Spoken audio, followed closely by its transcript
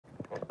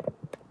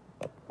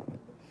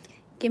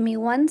Give me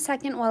 1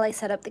 second while I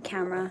set up the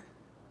camera.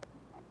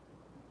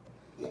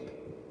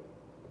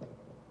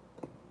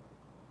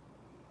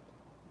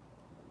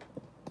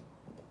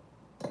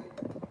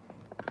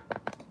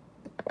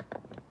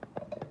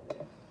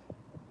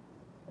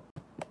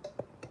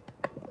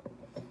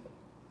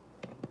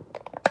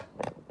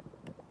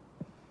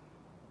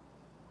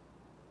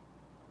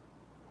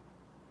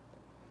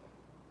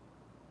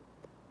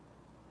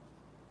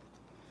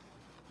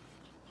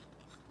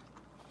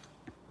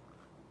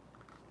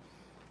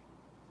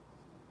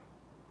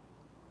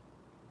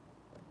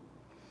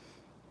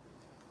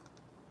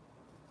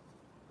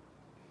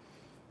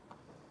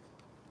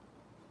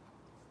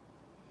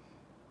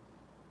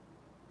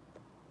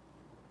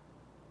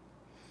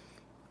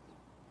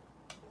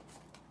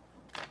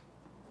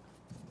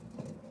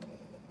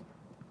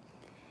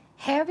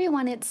 Hey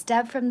everyone, it's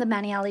Deb from the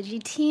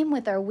Maniology team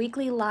with our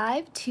weekly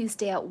live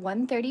Tuesday at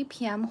 1:30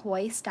 p.m.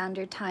 Hawaii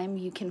Standard Time.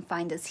 You can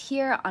find us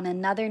here on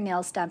another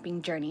nail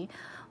stamping journey.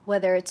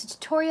 Whether it's a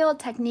tutorial,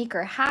 technique,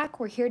 or hack,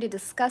 we're here to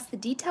discuss the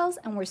details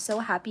and we're so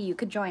happy you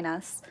could join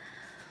us.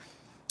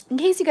 In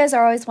case you guys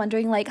are always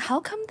wondering, like, how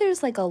come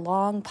there's like a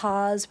long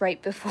pause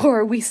right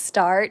before we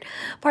start?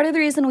 Part of the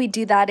reason we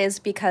do that is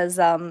because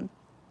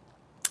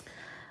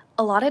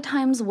a lot of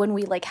times when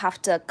we like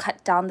have to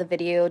cut down the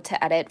video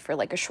to edit for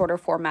like a shorter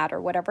format or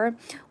whatever,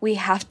 we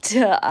have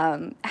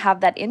to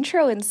have that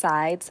intro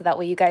inside so that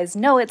way you guys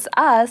know it's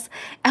us,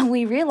 and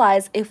we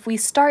realize if we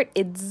start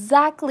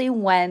exactly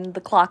when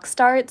the clock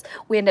starts,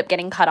 we end up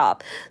getting cut off.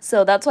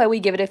 So that's why we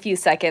give it a few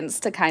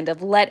seconds to kind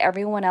of let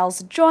everyone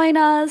else join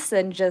us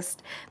and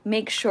just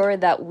make sure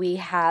that we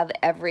have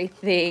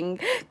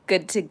everything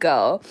good to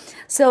go.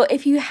 So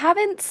if you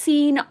haven't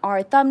seen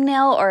our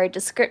thumbnail or a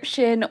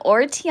description,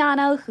 or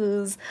Tiana, who's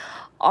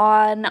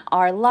on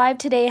our live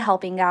today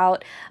helping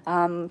out,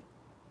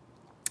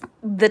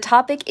 the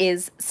topic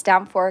is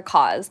Stamp for a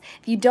Cause.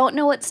 If you don't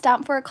know what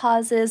Stamp for a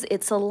Cause is,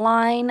 it's a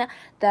line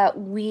that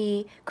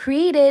we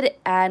created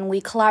and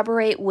we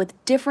collaborate with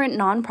different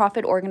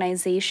nonprofit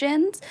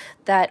organizations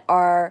that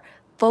are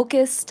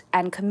focused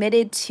and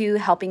committed to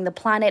helping the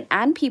planet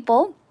and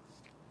people.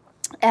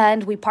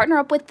 And we partner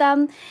up with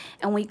them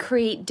and we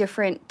create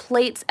different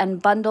plates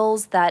and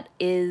bundles that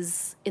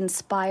is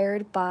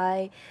inspired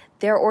by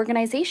their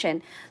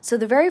organization. So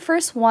the very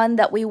first one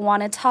that we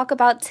want to talk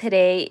about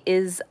today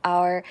is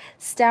our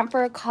Stamp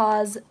for a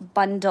Cause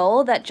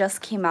bundle that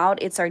just came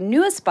out. It's our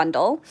newest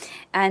bundle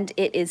and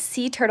it is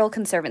Sea Turtle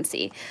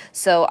Conservancy.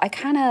 So I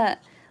kind of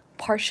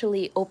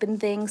partially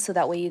opened things so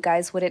that way you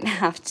guys wouldn't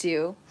have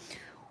to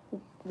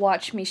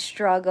watch me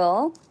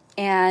struggle.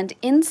 And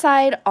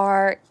inside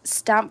our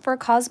Stamp for a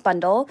Cause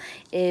bundle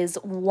is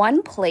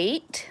one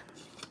plate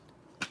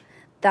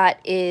that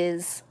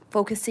is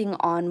focusing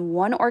on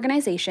one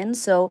organization.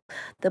 So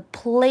the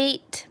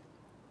plate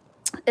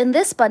in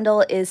this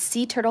bundle is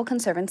Sea Turtle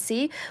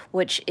Conservancy,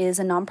 which is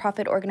a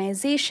nonprofit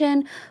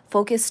organization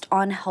focused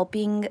on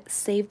helping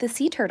save the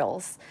sea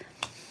turtles.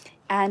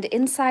 And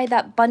inside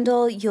that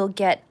bundle, you'll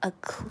get a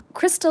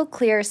crystal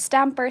clear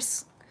stamper.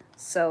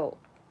 So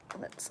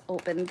let's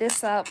open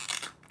this up.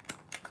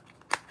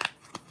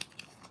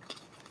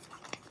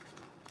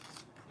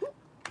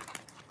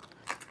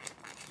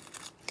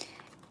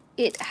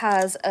 It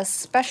has a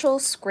special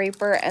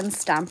scraper and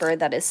stamper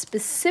that is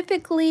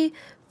specifically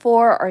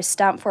for our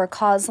Stamp for a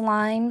Cause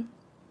line.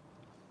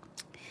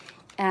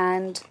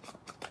 And,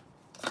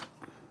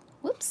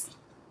 whoops,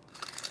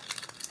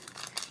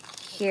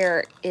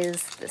 here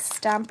is the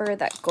stamper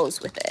that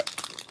goes with it.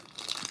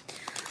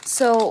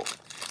 So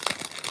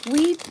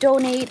we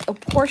donate a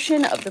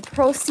portion of the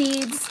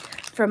proceeds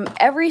from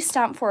every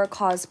Stamp for a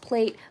Cause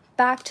plate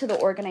back to the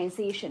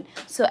organization.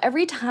 So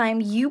every time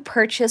you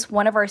purchase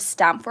one of our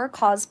Stamp for a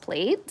Cause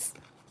plates,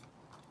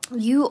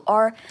 you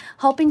are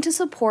helping to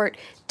support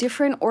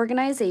different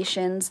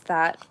organizations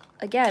that,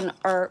 again,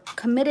 are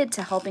committed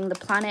to helping the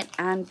planet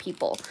and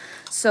people.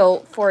 So,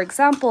 for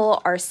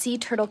example, our Sea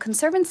Turtle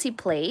Conservancy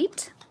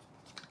plate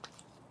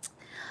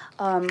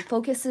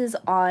focuses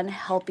on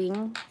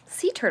helping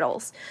sea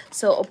turtles.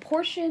 So a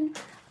portion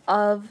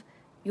of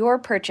your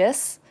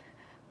purchase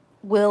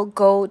will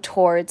go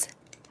towards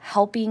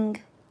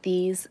helping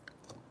these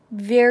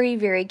very,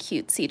 very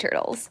cute sea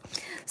turtles.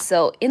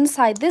 So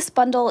inside this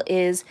bundle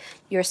is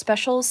your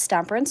special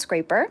stamper and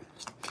scraper,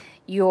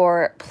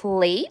 your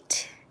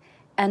plate,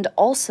 and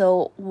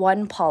also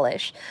one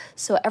polish.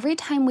 So every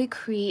time we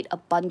create a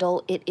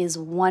bundle, it is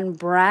one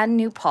brand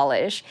new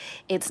polish.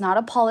 It's not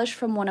a polish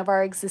from one of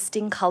our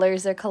existing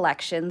colors or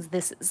collections.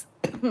 This is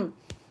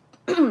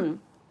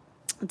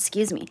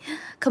excuse me,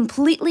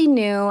 completely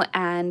new,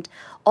 and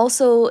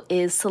also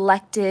is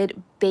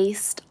selected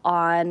based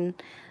on,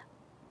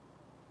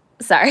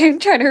 sorry, I'm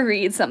trying to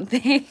read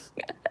something,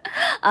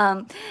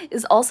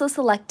 is also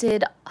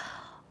selected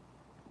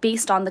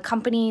based on the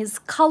company's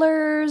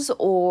colors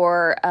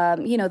or,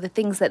 you know, the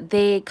things that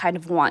they kind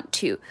of want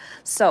to.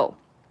 So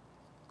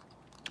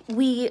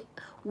we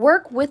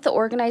work with the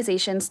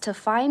organizations to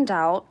find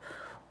out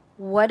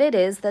what it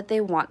is that they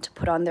want to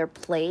put on their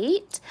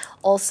plate.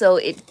 Also,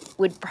 it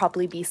would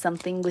probably be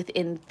something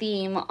within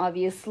theme.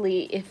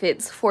 Obviously, if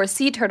it's for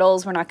sea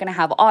turtles, we're not going to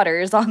have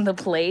otters on the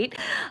plate.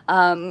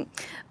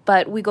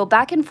 But we go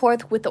back and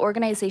forth with the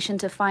organization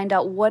to find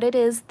out what it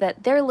is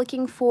that they're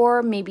looking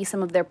for, maybe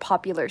some of their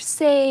popular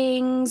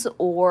sayings,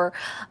 or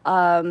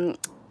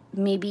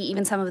maybe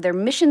even some of their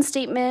mission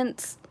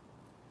statements.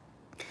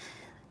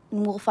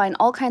 And we'll find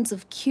all kinds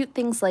of cute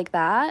things like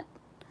that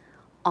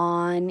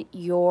on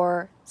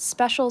your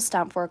special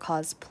Stamp for a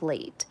Cause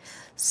plate.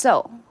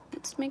 So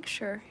let's make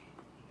sure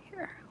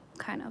here,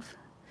 kind of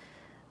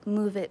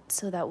move it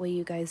so that way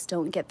you guys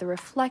don't get the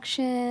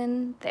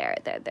reflection.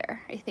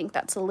 There. I think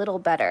that's a little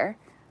better.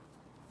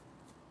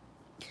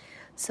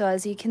 So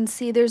as you can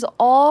see, there's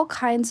all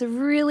kinds of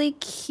really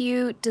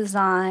cute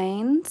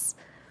designs.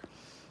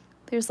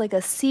 There's like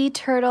a sea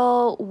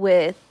turtle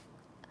with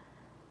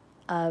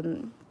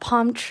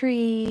palm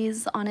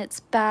trees on its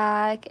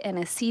back, and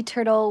a sea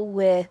turtle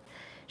with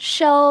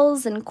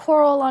shells and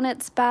coral on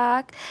its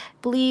back. I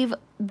believe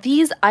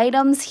these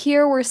items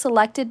here were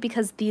selected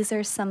because these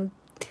are some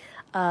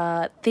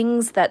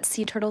things that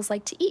sea turtles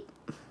like to eat.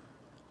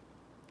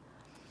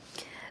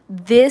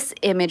 This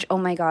image, oh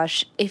my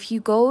gosh, if you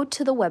go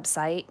to the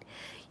website,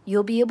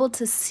 you'll be able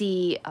to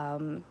see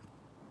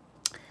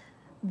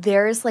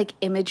there's like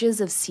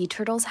images of sea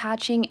turtles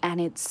hatching, and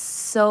it's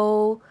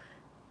so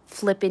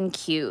flippin'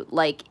 cute.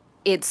 Like,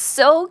 it's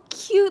so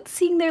cute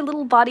seeing their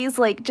little bodies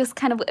like just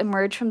kind of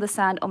emerge from the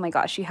sand. Oh my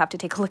gosh, you have to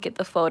take a look at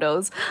the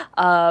photos.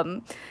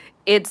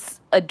 It's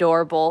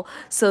adorable.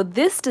 So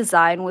this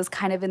design was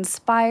kind of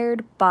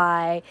inspired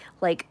by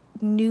like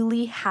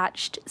newly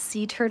hatched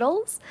sea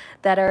turtles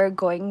that are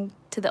going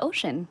to the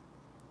ocean.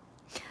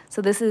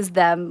 So this is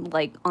them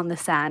like on the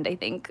sand, I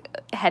think,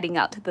 heading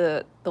out to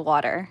the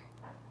water.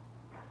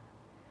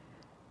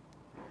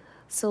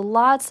 So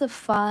lots of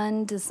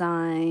fun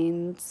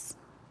designs.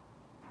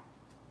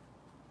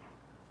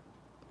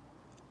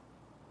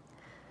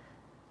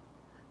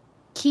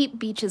 Keep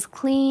beaches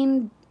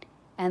clean.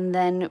 And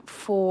then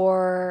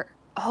for,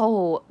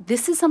 oh,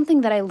 this is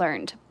something that I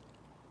learned.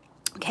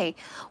 Okay,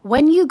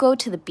 when you go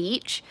to the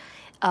beach,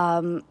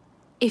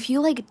 if you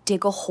like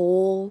dig a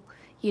hole,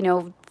 you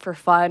know, for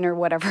fun or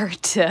whatever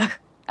to,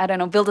 I don't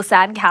know, build a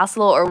sand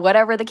castle or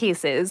whatever the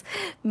case is,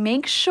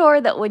 make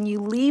sure that when you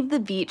leave the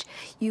beach,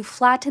 you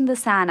flatten the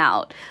sand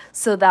out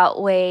so that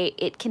way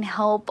it can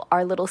help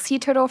our little sea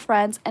turtle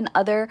friends and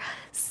other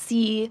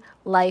sea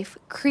life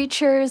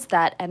creatures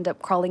that end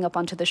up crawling up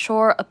onto the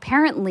shore.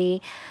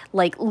 Apparently,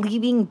 like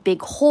leaving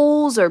big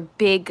holes or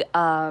big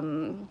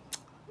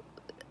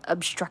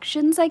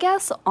obstructions, I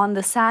guess, on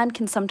the sand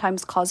can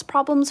sometimes cause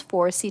problems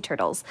for sea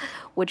turtles,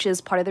 which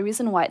is part of the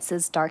reason why it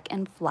says dark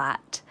and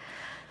flat.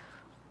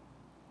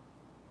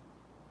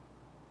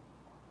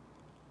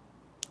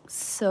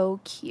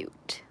 So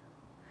cute.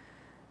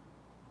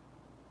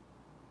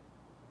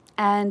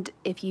 And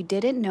if you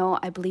didn't know,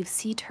 I believe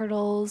sea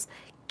turtles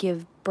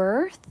give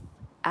birth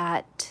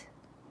at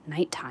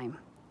nighttime.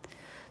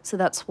 So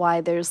that's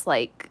why there's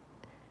like,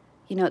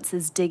 you know, it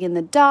says dig in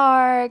the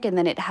dark, and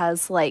then it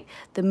has like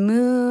the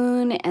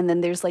moon, and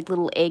then there's like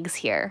little eggs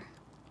here.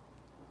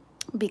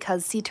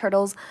 Because sea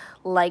turtles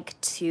like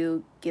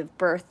to give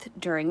birth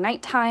during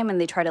nighttime, and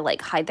they try to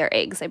like hide their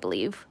eggs, I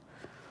believe.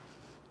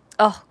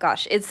 Oh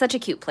gosh, it's such a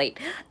cute plate.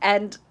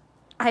 And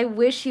I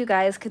wish you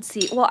guys could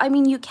see, well, I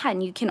mean, you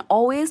can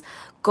always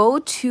go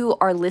to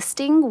our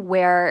listing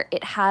where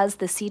it has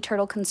the Sea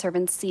Turtle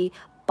Conservancy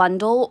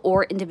bundle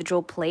or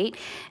individual plate.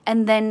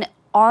 And then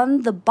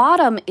on the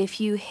bottom, if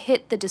you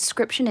hit the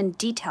description and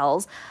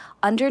details,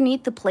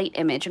 underneath the plate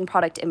image and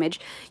product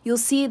image, you'll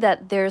see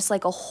that there's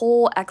like a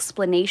whole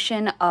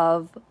explanation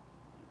of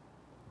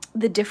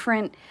the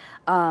different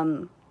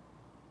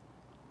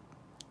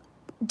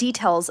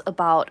details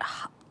about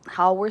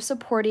how we're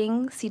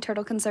supporting Sea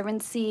Turtle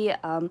Conservancy.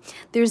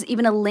 There's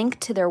even a link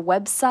to their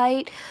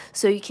website,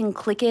 so you can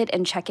click it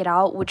and check it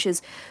out, which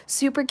is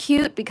super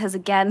cute because,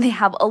 again, they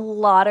have a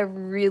lot of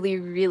really,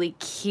 really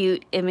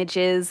cute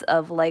images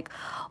of like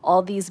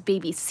all these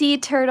baby sea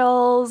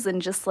turtles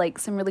and just like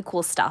some really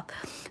cool stuff.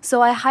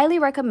 So I highly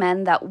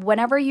recommend that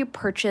whenever you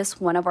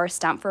purchase one of our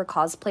Stamp for a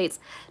Cause plates,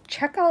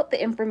 check out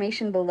the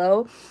information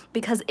below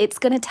because it's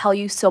going to tell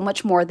you so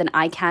much more than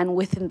I can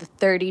within the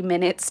 30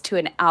 minutes to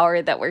an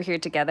hour that we're here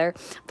together.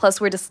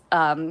 Plus, we're just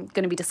going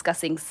to be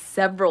discussing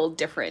several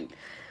different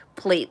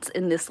plates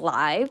in this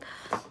live.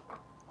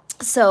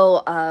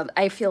 So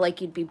I feel like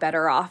you'd be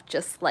better off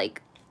just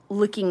like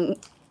looking,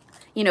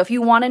 you know, if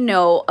you want to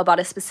know about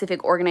a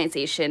specific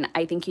organization,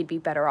 I think you'd be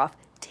better off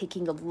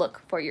taking a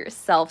look for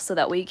yourself so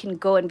that way you can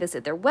go and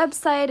visit their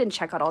website and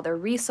check out all their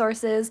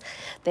resources.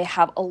 They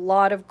have a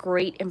lot of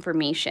great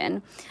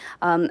information.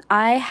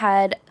 I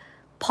had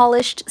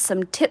polished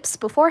some tips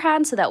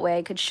beforehand so that way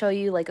I could show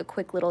you like a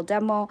quick little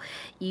demo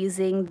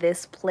using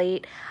this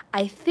plate.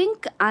 I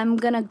think I'm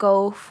gonna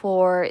go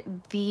for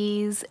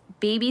these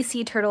baby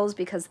sea turtles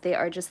because they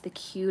are just the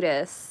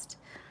cutest.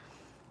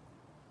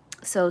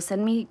 So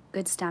send me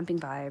good stamping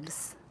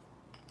vibes.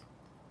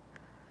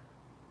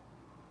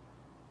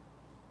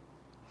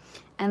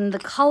 And the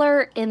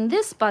color in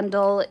this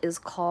bundle is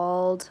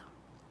called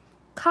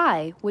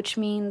Kai, which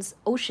means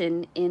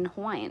ocean in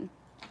Hawaiian.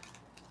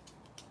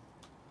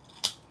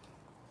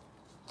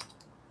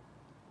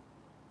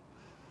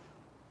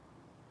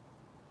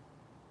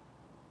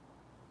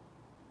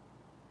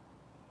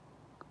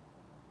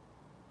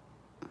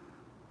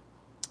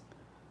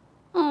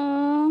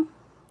 Oh,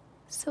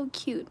 so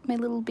cute. My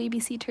little baby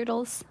sea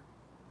turtles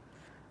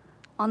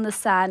on the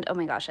sand. Oh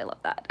my gosh, I love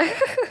that.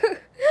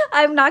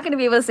 I'm not going to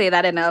be able to say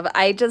that enough.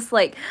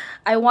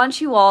 I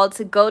want you all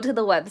to go to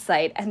the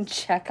website and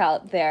check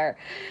out their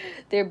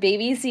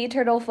baby sea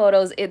turtle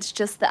photos. It's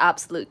just the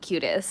absolute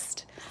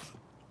cutest.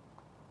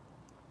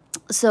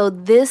 So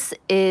this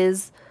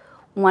is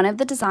one of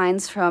the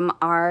designs from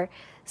our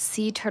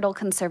Sea Turtle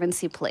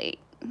Conservancy plate.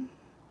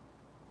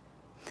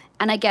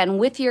 And again,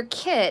 with your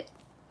kit,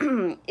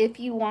 if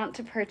you want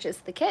to purchase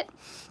the kit,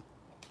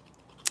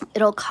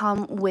 it'll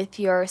come with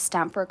your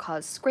Stamp for a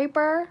Cause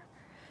scraper,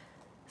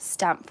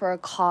 Stamp for a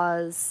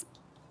Cause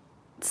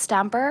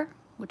stamper,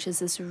 which is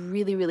this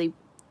really, really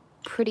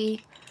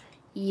pretty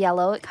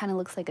yellow. It kind of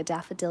looks like a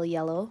daffodil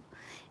yellow.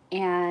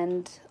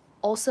 And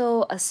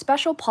also a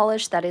special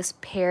polish that is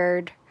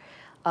paired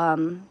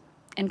and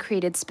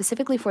created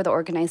specifically for the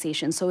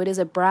organization. So it is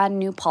a brand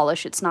new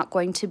polish. It's not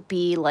going to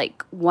be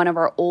like one of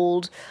our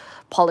old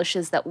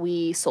polishes that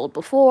we sold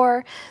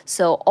before.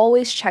 So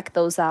always check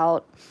those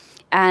out.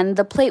 And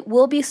the plate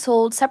will be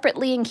sold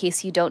separately in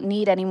case you don't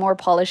need any more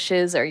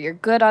polishes or you're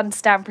good on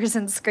stampers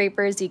and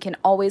scrapers. You can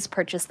always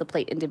purchase the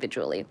plate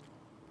individually.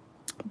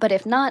 But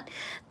if not,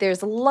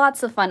 there's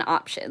lots of fun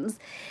options.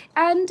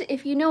 And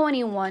if you know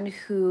anyone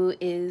who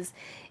is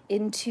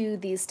into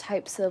these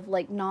types of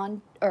like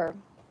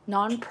nonprofit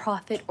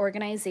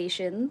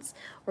organizations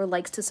or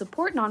likes to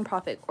support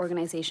nonprofit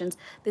organizations,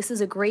 this is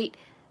a great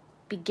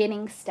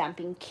beginning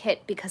stamping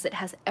kit because it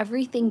has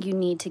everything you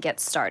need to get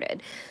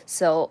started.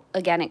 So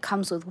again, it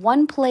comes with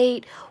one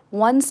plate,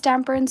 one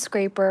stamper and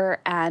scraper,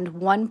 and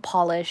one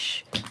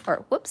polish, or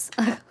whoops,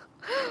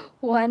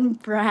 one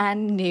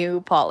brand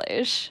new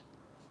polish.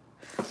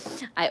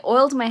 I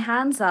oiled my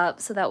hands up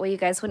so that way you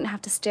guys wouldn't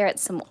have to stare at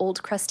some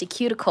old crusty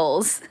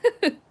cuticles.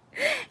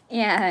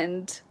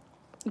 And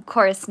of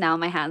course now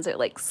my hands are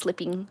like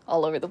slipping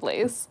all over the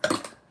place.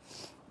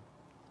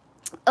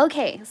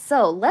 Okay,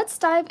 so let's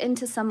dive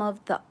into some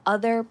of the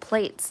other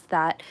plates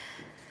that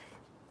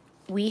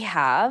we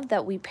have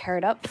that we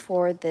paired up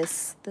for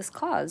this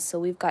cause. So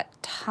we've got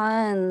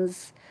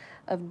tons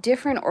of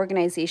different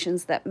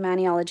organizations that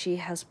Maniology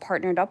has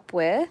partnered up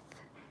with.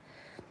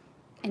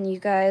 And you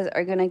guys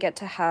are going to get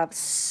to have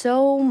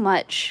so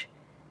much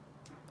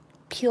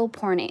peel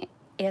porn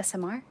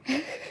ASMR.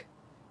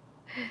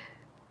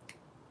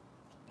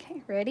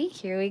 Okay, ready?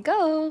 Here we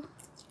go.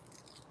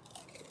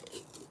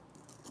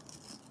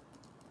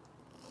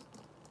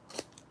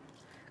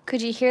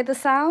 Could you hear the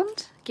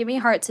sound? Give me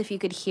hearts if you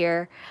could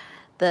hear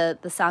the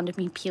sound of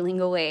me peeling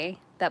away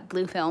that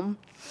blue film.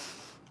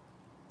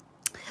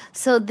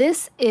 So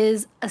this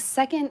is a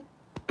second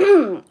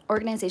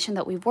organization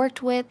that we've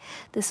worked with.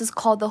 This is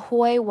called the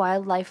Hawaii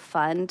Wildlife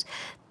Fund.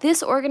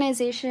 This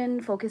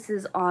organization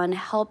focuses on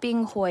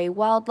helping Hawaii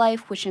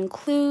wildlife, which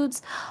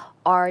includes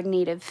our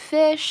native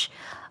fish,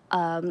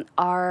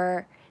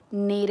 our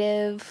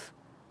native,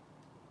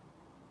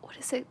 what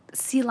is it,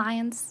 sea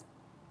lions?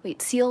 Wait,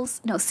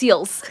 seals? No,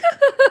 seals.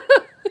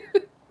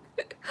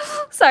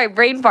 Sorry,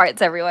 brain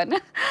farts,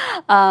 everyone.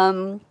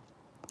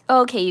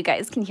 Okay, you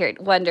guys can hear it.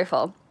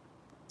 Wonderful.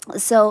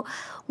 So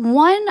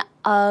one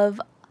of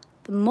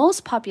the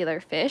most popular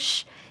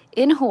fish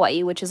in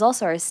Hawaii, which is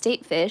also our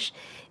state fish,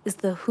 is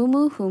the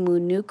humu humu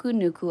nuku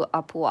nuku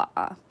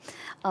apua'a.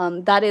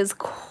 That is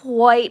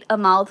quite a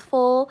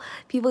mouthful.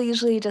 People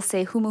usually just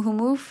say humu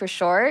humu for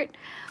short,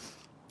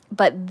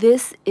 but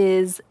this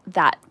is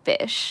that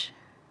fish.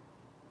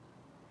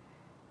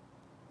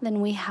 Then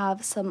we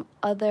have some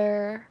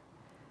other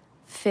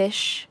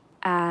fish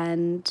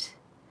and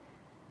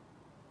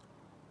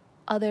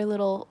other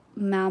little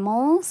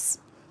mammals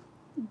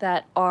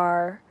that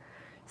are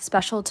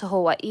special to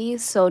Hawaii.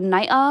 So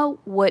nai'a,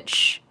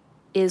 which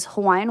is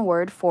Hawaiian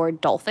word for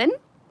dolphin.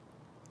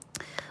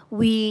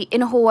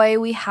 In Hawaii,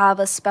 we have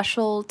a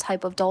special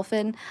type of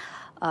dolphin.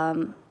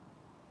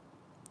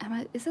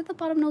 Is it the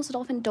bottlenose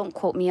dolphin? Don't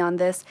quote me on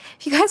this.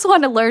 If you guys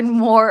want to learn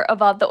more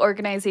about the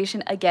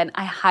organization, again,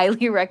 I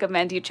highly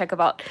recommend you check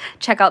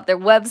out their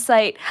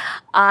website.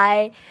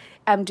 I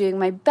am doing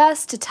my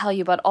best to tell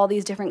you about all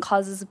these different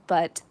causes,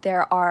 but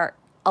there are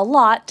a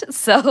lot,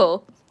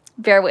 so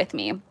bear with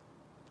me.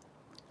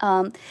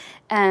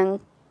 And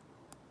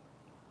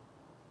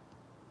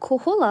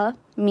kuhula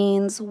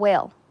means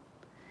whale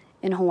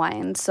in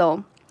Hawaiian.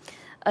 So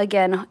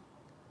again,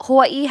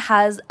 Hawaii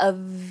has a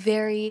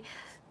very,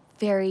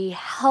 very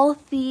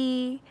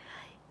healthy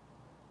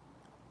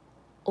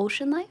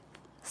ocean life.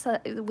 So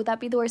would that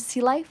be the word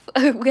sea life?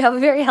 We have a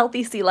very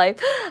healthy sea life.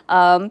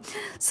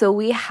 So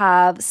we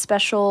have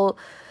special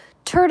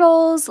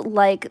turtles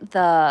like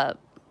the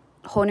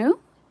honu,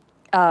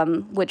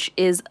 which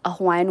is a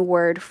Hawaiian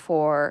word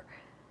for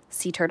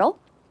sea turtle.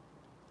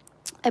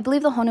 I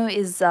believe the honu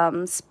is,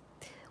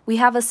 we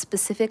have a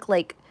specific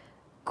like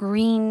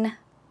green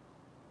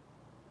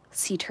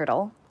sea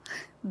turtle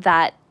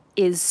that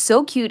is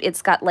so cute.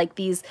 It's got like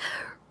these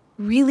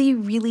really,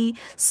 really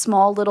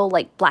small little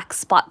like black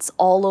spots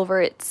all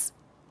over its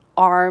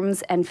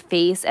arms and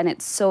face, and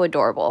it's so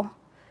adorable.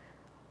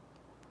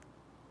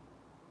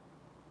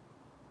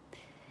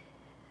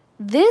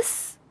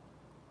 This,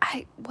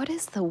 what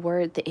is the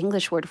word, the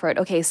English word for it?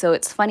 Okay, so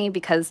it's funny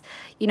because,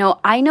 you know,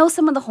 I know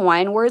some of the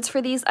Hawaiian words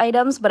for these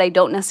items, but I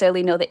don't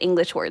necessarily know the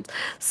English words.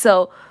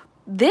 So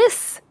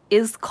this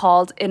is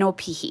called an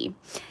opihi.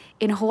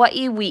 In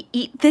Hawaii, we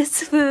eat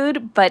this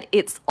food, but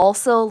it's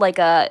also like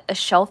a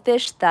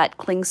shellfish that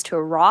clings to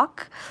a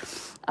rock.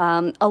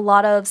 A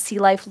lot of sea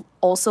life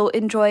also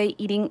enjoy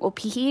eating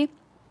opihi.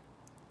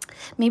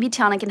 Maybe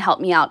Tiana can help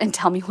me out and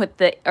tell me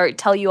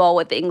tell you all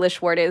what the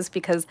English word is,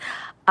 because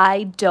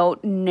I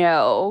don't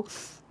know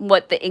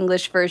what the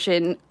English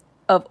version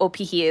of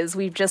opihi is.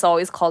 We've just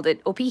always called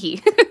it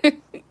opihi.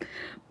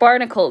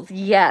 Barnacles,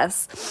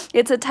 yes.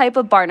 It's a type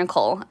of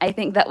barnacle. I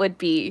think that would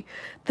be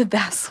the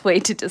best way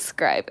to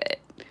describe it.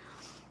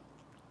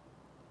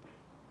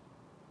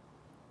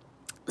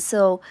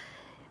 So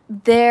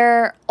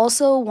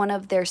also one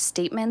of their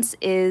statements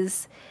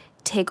is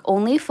take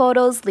only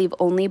photos, leave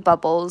only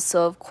bubbles.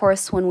 So of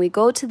course, when we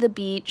go to the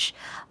beach,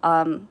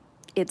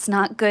 it's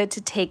not good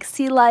to take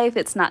sea life.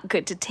 It's not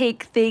good to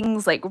take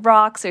things like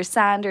rocks or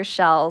sand or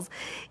shells.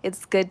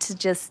 It's good to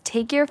just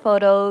take your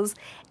photos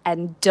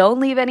and don't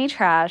leave any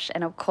trash.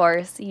 And of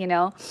course, you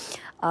know,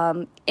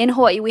 in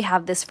Hawaii, we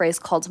have this phrase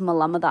called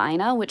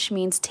malamada'aina, which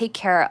means take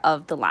care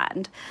of the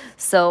land.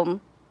 So,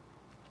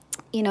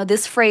 you know,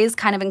 this phrase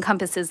kind of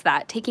encompasses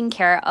that, taking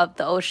care of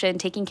the ocean,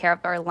 taking care of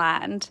our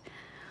land.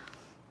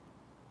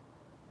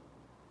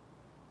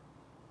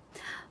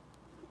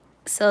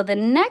 So the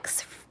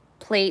next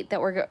plate that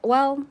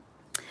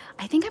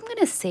I think I'm going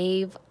to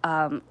save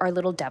our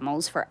little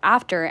demos for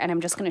after, and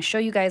I'm just going to show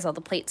you guys all the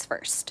plates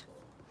first.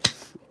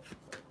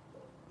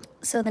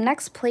 So the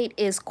next plate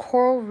is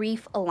Coral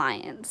Reef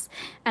Alliance.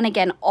 And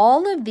again,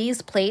 all of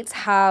these plates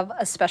have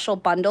a special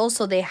bundle,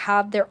 so they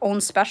have their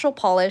own special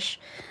polish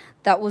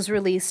that was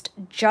released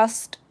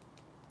just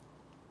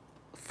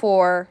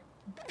for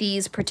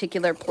these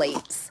particular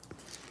plates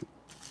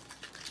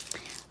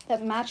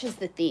that matches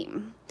the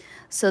theme.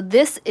 So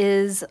this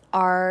is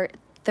our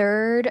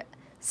third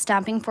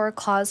Stamping for a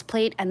Cause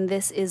plate, and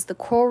this is the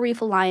Coral Reef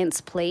Alliance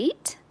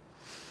plate.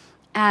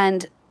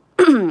 And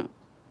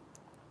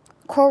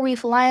Coral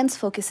Reef Alliance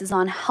focuses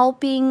on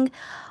helping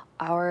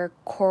our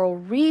coral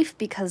reef,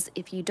 because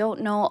if you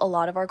don't know, a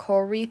lot of our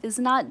coral reef is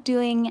not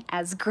doing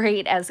as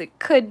great as it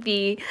could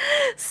be.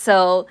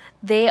 So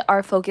they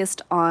are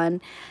focused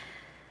on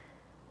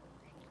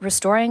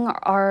restoring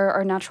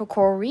our natural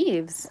coral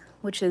reefs,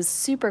 which is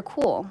super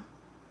cool.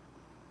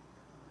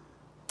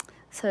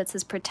 So it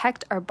says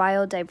protect our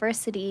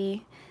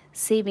biodiversity,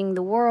 saving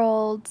the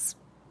world's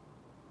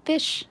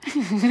fish.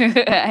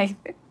 I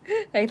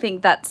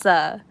think that's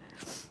the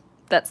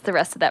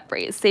rest of that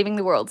phrase, saving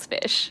the world's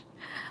fish.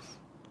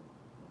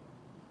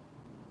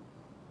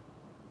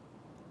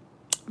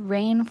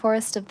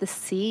 Rainforest of the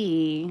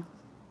sea.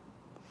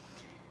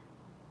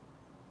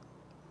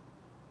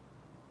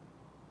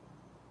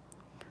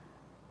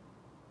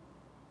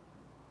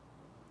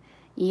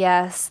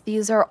 Yes,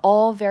 these are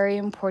all very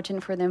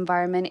important for the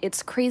environment.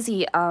 It's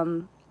crazy.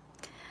 You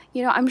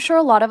know, I'm sure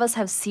a lot of us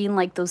have seen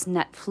like those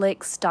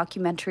Netflix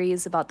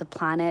documentaries about the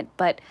planet,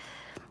 but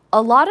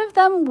a lot of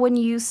them, when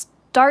you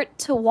start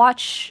to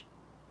watch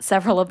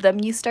several of them,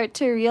 you start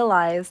to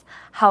realize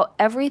how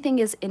everything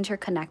is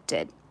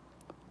interconnected,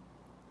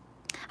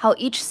 how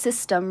each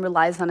system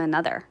relies on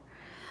another,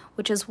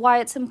 which is why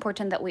it's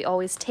important that we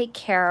always take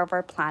care of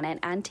our planet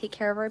and take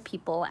care of our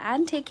people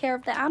and take care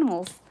of the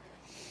animals.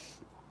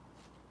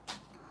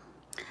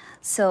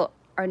 So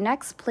our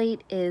next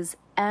plate is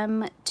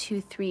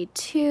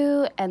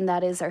M232, and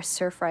that is our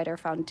Surfrider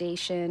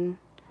Foundation.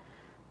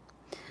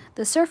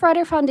 The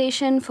Surfrider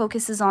Foundation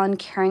focuses on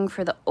caring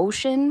for the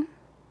ocean.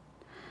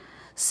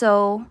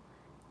 So,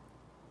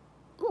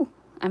 ooh,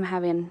 I'm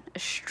having a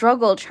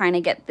struggle trying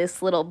to get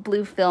this little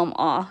blue film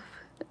off.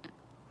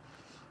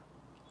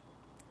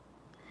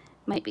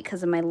 Might be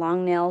because of my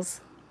long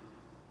nails.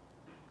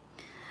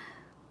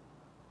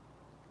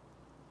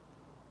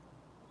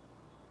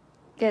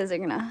 You guys are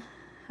gonna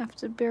have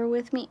to bear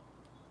with me.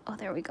 Oh,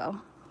 there we go.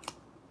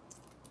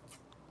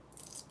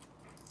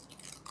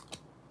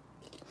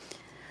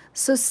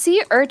 So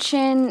sea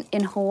urchin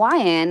in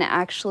Hawaiian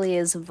actually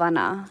is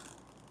vana,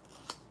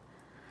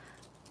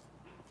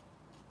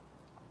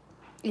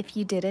 if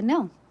you didn't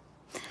know.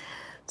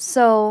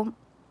 So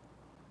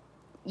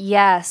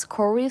yes,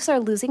 coral reefs are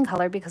losing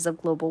color because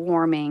of global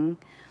warming.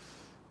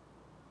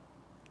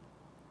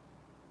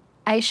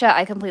 Aisha,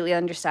 I completely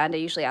understand. I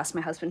usually ask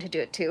my husband to do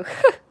it too.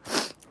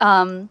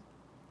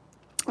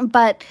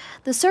 But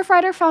the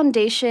Surfrider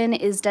Foundation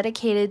is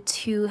dedicated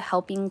to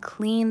helping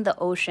clean the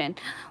ocean,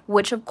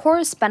 which of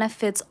course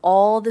benefits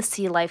all the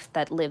sea life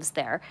that lives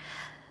there.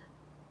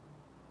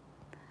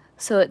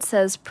 So it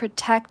says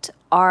protect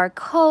our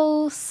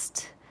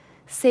coast,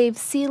 save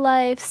sea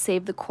life,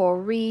 save the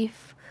coral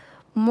reef,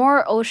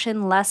 more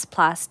ocean, less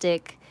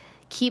plastic,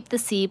 keep the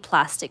sea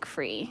plastic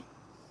free.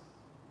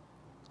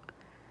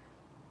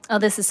 Oh,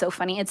 this is so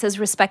funny. It says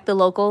respect the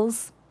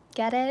locals.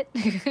 Get it?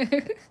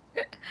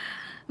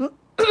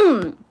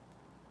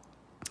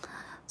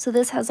 So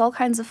this has all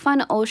kinds of fun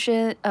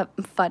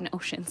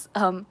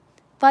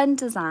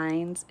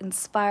designs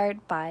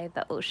inspired by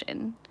the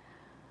ocean.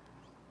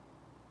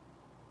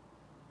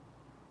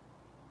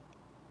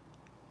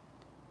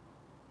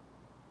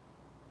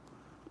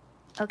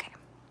 Okay,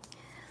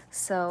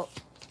 so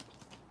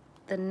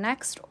the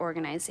next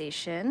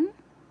organization,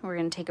 we're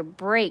going to take a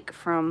break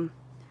from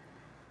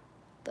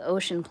the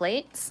ocean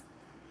plates.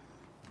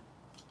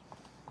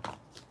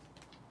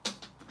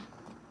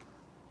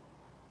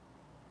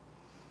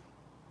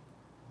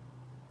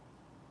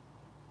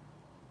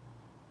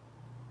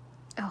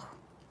 Oh,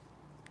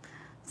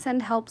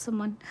 send help,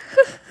 someone.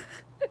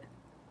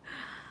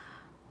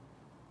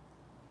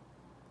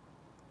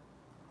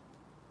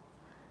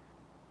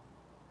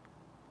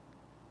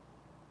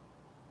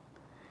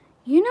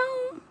 You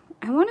know,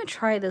 I want to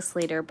try this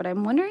later, but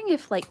I'm wondering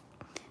if like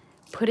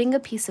putting a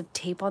piece of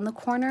tape on the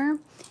corner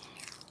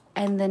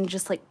and then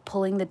just like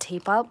pulling the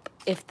tape up,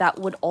 if that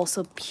would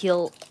also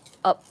peel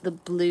up the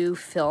blue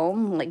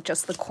film, like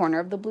just the corner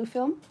of the blue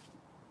film.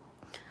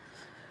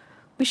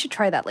 We should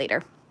try that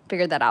later,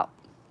 figure that out.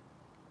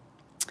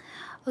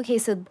 Okay,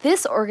 so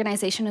this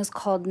organization is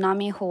called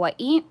NAMI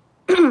Hawaii.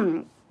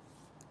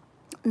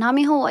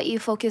 NAMI Hawaii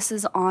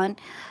focuses on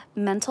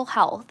mental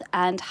health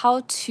and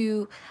how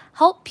to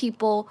help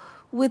people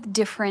with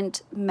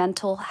different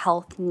mental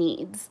health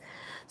needs.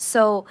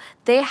 So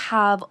they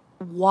have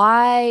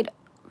wide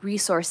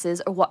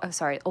resources, or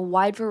a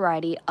wide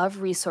variety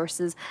of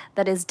resources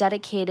that is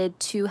dedicated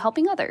to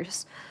helping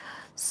others.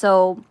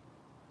 So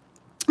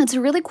it's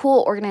a really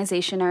cool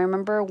organization. I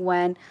remember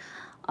when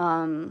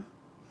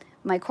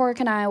my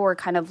coworker and I were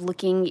kind of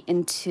looking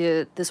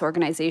into this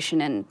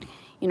organization and,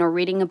 you know,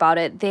 reading about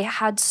it. They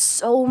had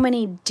so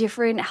many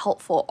different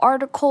helpful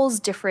articles,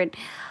 different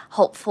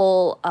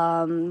helpful,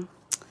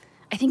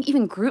 I think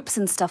even groups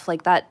and stuff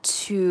like that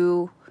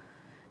to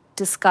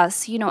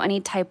discuss, you know, any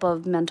type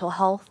of mental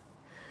health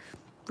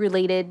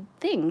related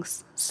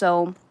things.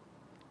 So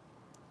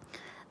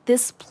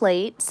this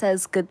plate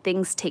says good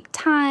things take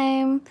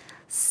time,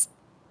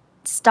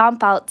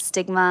 stomp out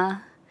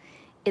stigma,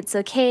 it's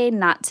okay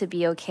not to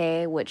be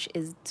okay, which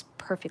is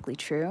perfectly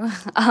true.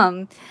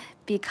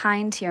 Be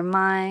kind to your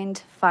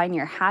mind, find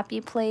your happy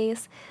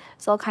place.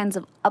 There's all kinds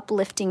of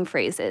uplifting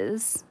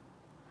phrases.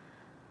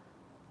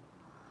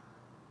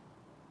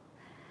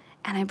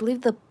 And I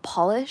believe the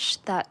polish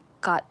that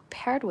got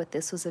paired with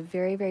this was a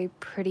very, very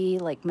pretty,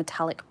 like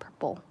metallic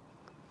purple.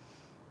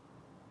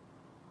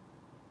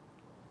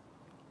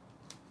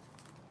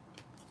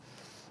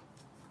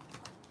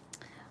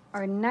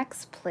 Our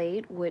next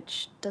plate,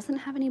 which doesn't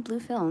have any blue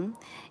film,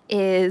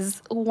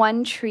 is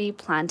One Tree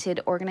Planted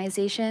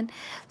organization.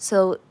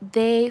 So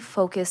they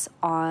focus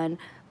on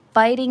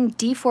fighting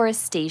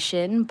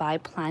deforestation by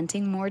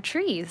planting more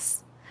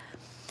trees.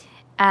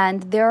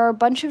 And there are a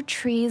bunch of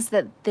trees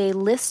that they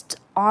list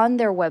on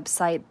their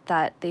website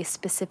that they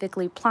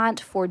specifically plant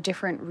for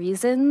different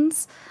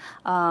reasons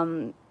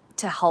to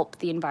help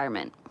the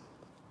environment.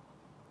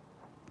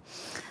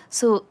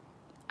 So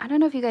I don't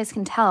know if you guys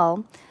can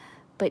tell,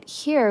 but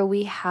here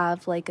we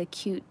have like a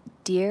cute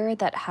deer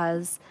that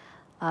has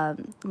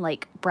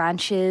like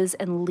branches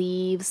and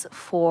leaves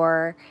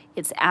for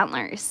its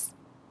antlers.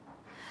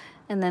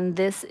 And then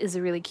this is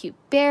a really cute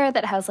bear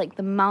that has like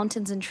the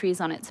mountains and trees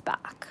on its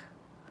back.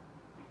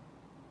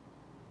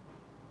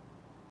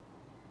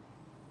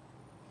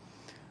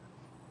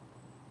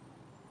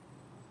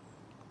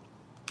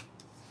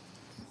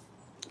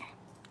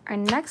 Our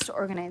next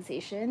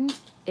organization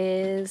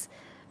is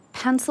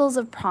Pencils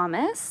of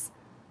Promise.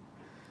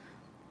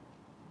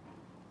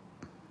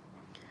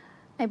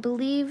 I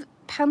believe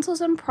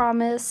Pencils of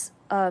Promise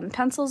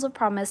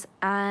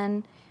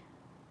and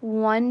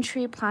One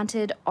Tree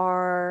Planted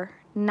are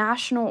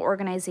national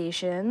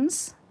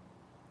organizations.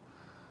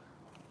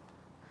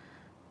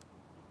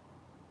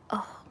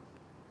 Oh.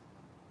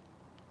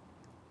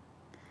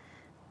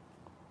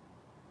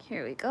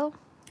 Here we go.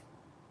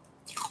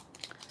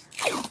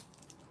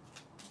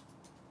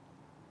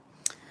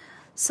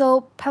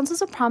 So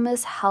Pencils of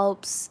Promise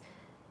helps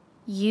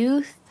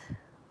youth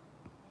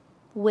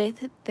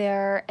with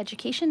their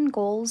education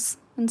goals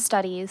and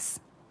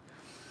studies.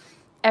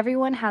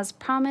 Everyone has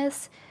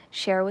promise,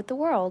 share with the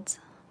world.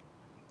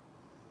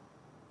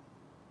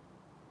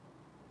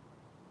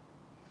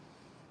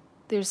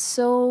 There's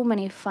so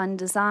many fun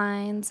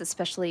designs,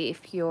 especially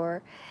if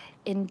you're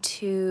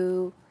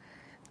into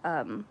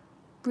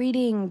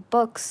reading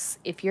books,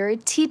 if you're a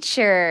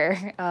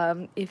teacher,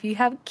 if you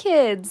have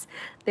kids,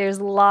 there's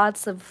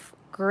lots of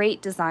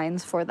great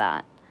designs for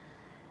that.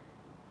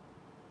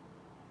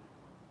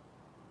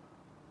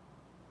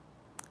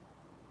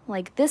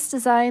 Like this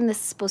design,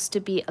 this is supposed to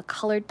be a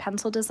colored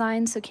pencil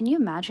design. So can you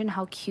imagine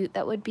how cute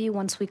that would be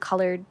once we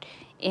colored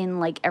in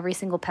like every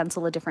single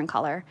pencil a different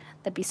color?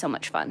 That'd be so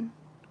much fun.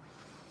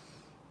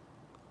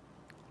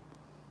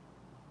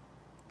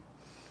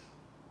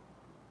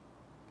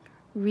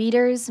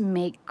 Readers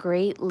make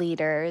great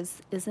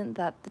leaders. Isn't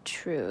that the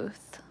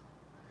truth?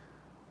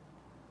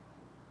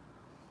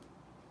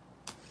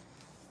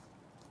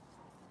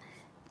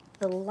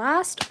 The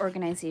last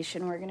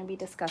organization we're going to be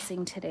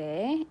discussing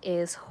today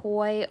is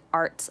Hawaii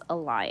Arts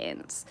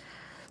Alliance.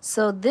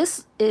 So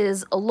this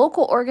is a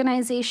local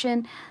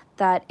organization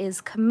that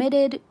is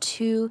committed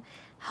to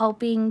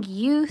helping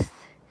youth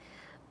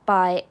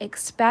by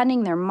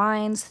expanding their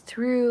minds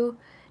through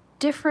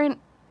different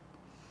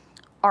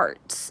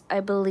arts.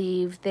 I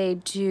believe they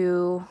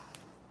do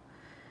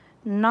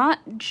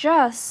not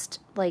just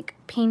like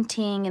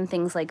painting and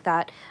things like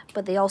that,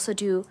 but they also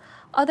do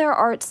other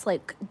arts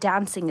like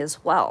dancing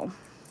as well.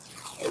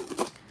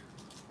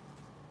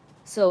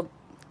 So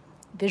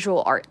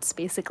visual arts,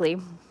 basically.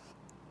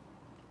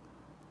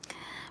 I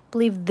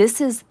believe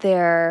this is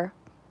their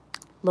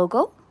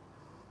logo.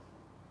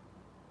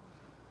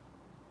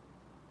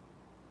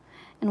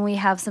 And we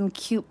have some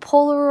cute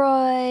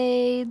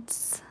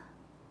Polaroids.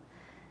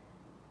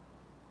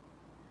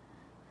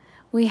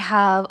 We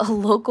have a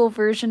local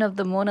version of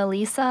the Mona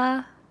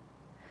Lisa.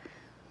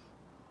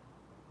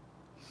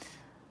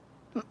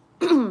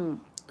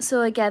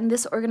 So again,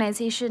 this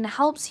organization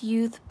helps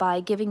youth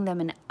by giving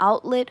them an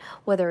outlet,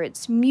 whether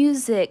it's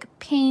music,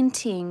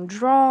 painting,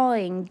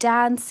 drawing,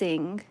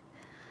 dancing.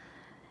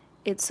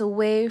 It's a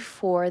way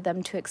for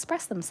them to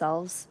express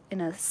themselves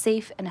in a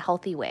safe and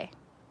healthy way.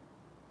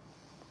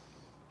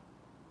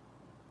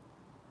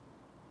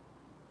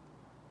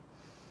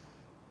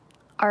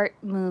 Art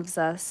moves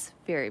us.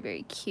 Very,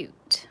 very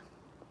cute.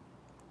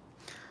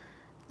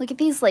 Look at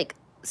these like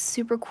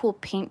super cool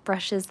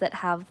paintbrushes that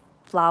have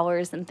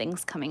flowers and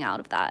things coming out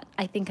of that.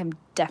 I think I'm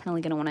definitely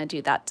going to want to do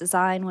that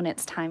design when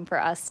it's time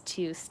for us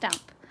to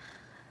stamp.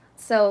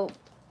 So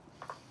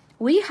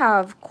we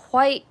have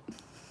quite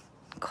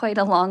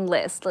a long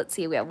list. Let's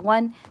see, we have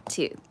 1,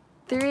 2,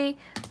 3,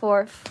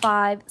 4,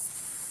 5,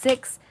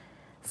 6,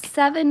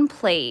 7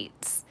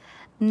 plates,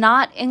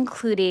 not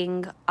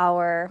including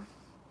our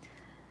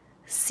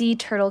Sea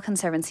Turtle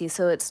Conservancy.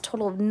 So it's a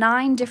total of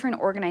 9 different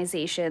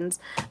organizations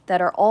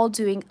that are all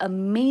doing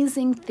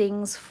amazing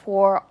things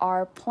for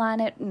our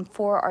planet and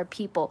for our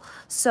people.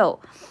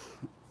 So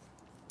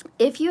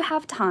if you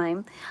have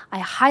time, I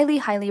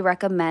highly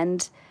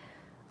recommend,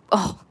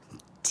 oh,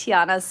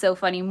 Tiana's so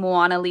funny,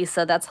 Moana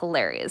Lisa, that's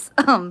hilarious.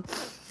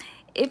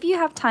 If you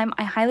have time,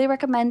 I highly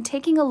recommend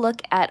taking a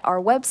look at our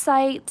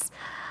websites.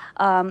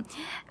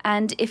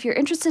 And if you're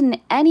interested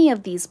in any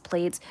of these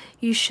plates,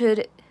 you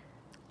should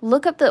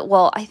look up the,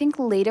 well, I think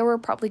later we're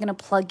probably going to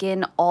plug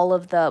in all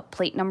of the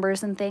plate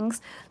numbers and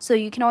things. So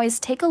you can always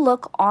take a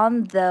look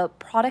on the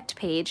product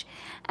page,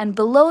 and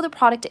below the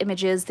product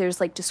images, there's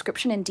like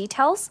description and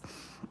details.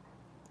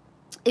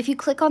 If you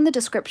click on the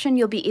description,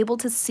 you'll be able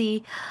to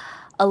see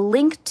a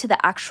link to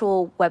the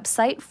actual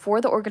website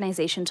for the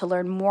organization to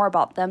learn more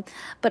about them.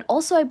 But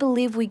also I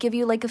believe we give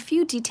you like a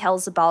few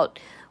details about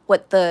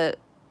what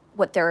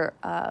their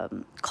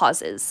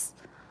cause is.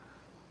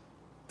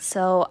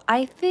 So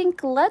I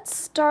think let's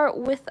start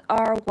with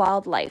our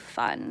wildlife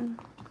fun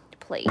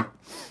plate.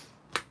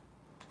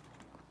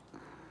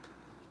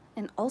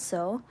 And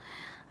also,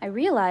 I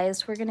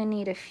realized we're gonna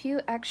need a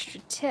few extra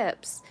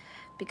tips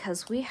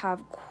because we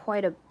have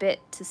quite a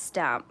bit to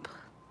stamp.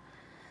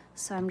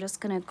 So I'm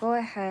just gonna go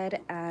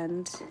ahead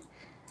and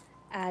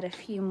add a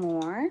few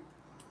more,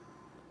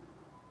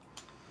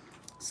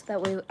 so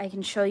that way I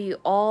can show you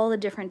all the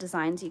different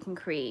designs you can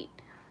create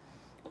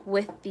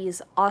with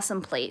these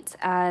awesome plates.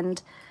 And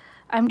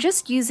I'm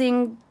just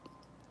using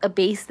a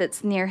base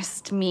that's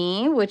nearest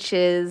me, which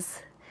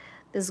is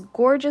this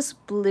gorgeous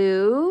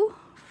blue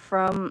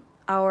from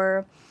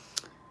our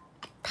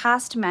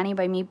past Mani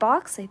by Me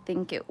box. I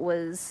think it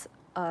was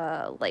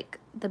like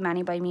the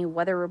Mani by Me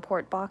weather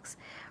report box,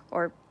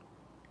 or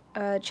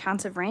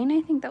Chance of Rain,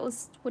 I think that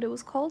was what it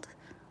was called.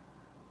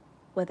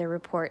 Weather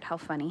report, how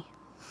funny.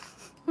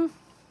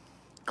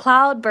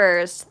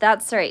 Cloudburst,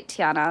 that's right,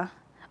 Tiana.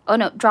 Oh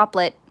no,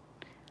 droplet.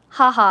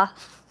 Haha.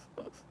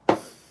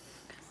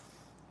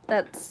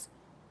 That's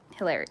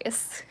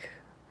hilarious.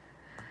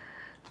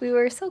 We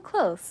were so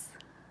close.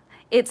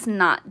 It's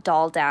not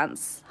Doll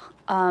Dance.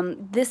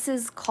 This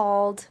is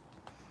called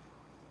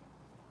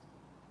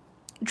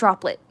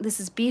Droplet. This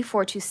is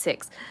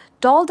B426.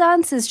 Doll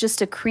Dance is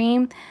just a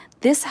cream.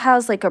 This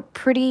has like a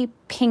pretty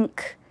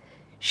pink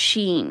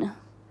sheen.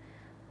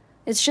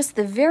 It's just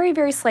the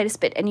very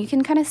slightest bit, and you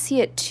can kind of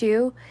see it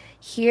too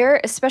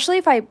here, especially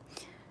if I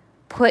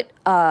put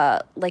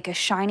like a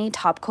shiny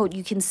top coat,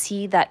 you can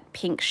see that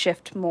pink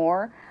shift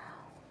more.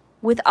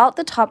 Without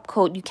the top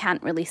coat, you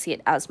can't really see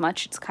it as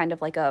much. It's kind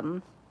of like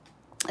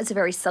it's a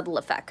very subtle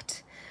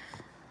effect.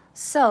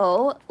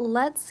 So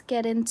let's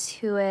get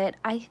into it.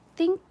 I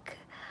think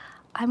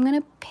I'm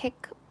gonna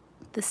pick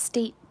the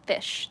state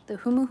fish, the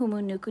Humu Humu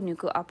Nuku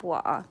Nuku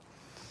Apua'a.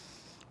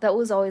 That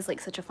was always like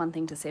such a fun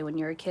thing to say when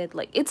you're a kid.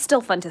 Like, it's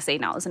still fun to say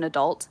now as an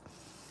adult,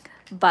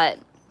 but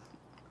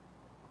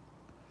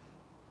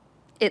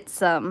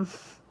it's a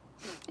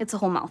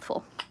whole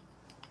mouthful.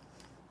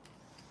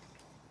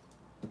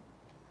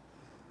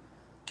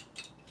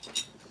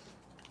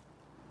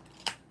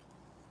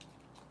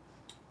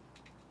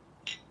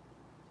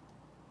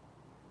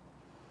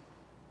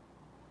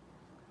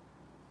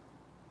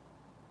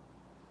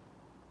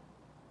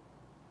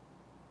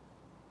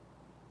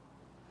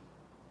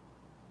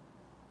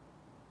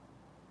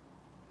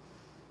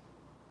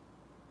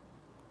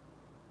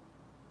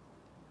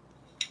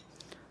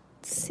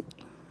 Let's see.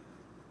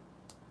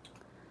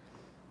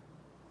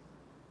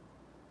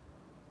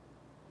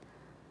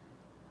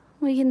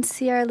 We can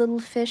see our little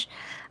fish.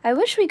 I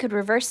wish we could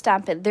reverse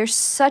stamp it. They're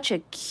such a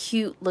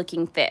cute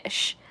looking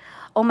fish.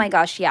 Oh my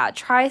gosh, yeah.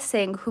 Try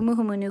saying humu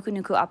humu nuku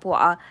nuku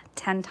apua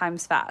 10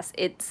 times fast.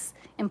 It's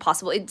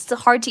impossible. It's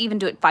hard to even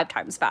do it 5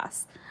 times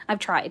fast. I've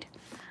tried.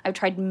 I've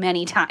tried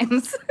many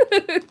times.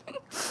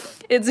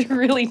 It's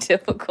really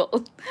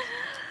difficult.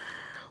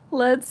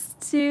 Let's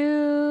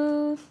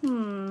do,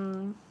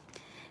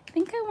 I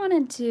think I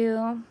want to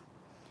do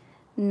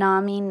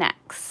Nami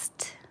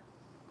next.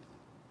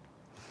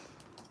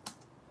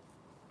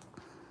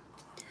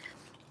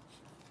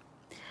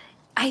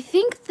 I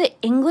think the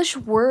English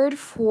word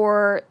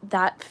for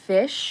that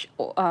fish,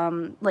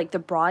 like the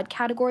broad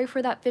category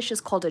for that fish,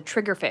 is called a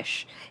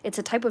triggerfish. It's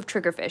a type of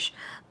triggerfish,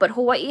 but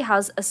Hawaii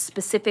has a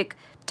specific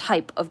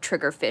type of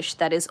triggerfish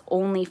that is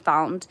only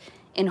found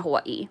in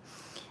Hawaii.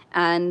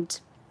 And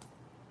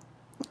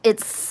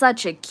it's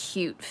such a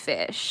cute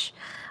fish.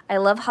 I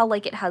love how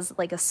like it has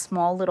like a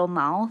small little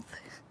mouth.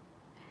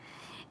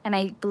 And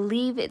I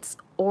believe it's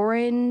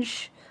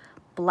orange,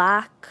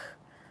 black.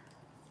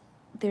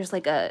 There's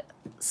like a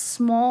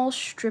small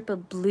strip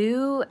of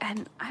blue,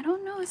 and I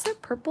don't know, is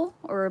it purple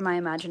or am I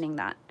imagining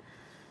that?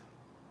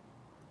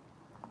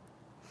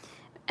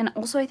 And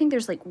also I think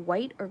there's like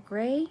white or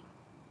gray.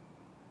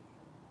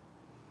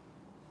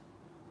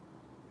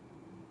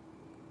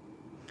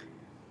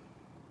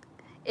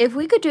 If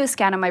we could do a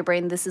scan of my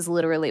brain, this is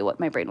literally what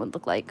my brain would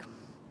look like.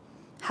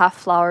 Half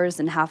flowers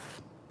and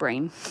half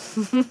brain.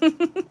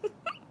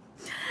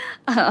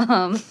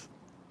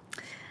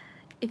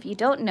 If you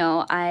don't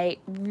know, I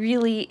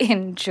really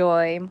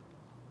enjoy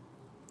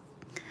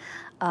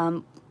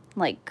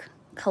like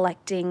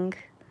collecting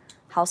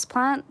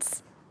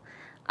houseplants.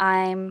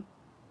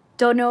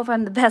 Don't know if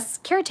I'm the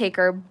best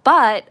caretaker,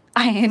 but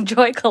I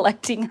enjoy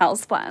collecting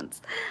houseplants.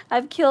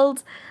 I've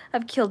killed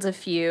a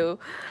few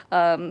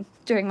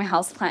during my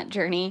houseplant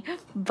journey,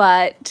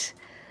 but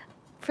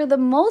for the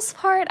most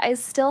part, I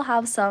still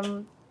have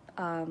some,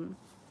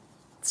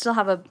 still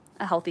have a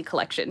healthy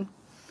collection.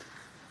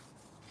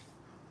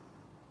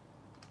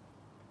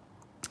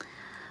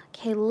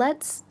 Okay,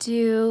 let's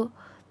do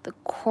the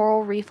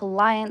Coral Reef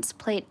Alliance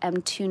plate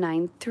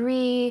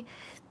M293.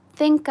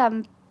 Think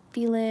I'm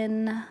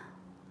feeling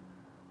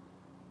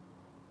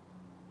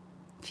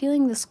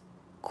this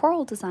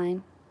coral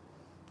design.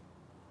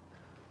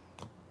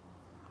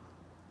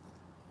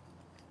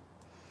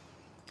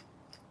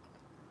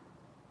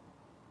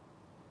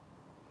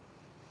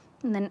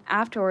 And then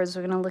afterwards,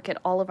 we're going to look at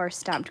all of our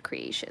stamped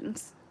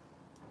creations.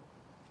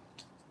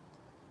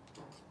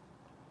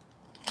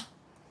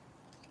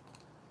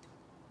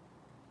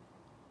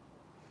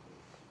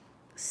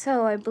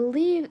 So I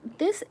believe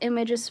this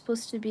image is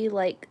supposed to be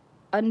like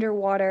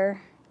underwater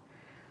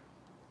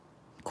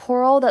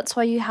coral. That's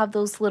why you have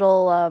those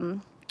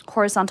little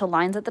horizontal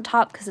lines at the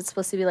top, because it's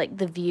supposed to be like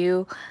the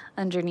view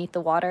underneath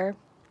the water.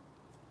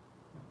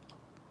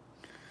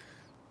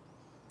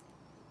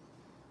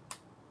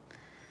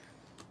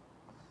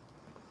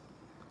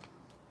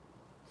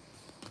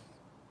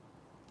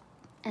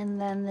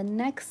 And then the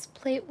next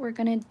plate we're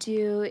gonna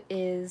do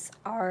is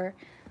our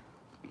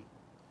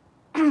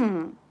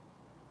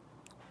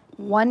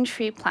One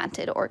Tree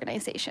Planted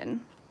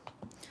organization.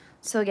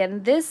 So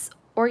again, this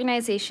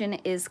organization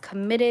is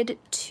committed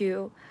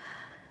to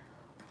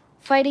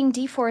fighting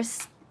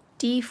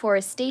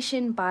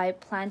deforestation by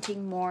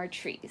planting more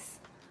trees.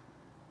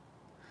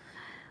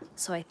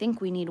 So I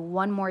think we need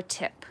one more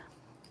tip.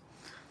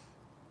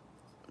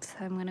 So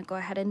I'm gonna go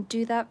ahead and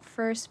do that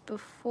first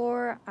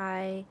before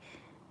I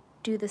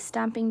do the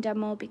stamping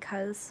demo,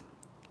 because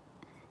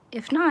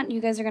if not,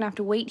 you guys are gonna have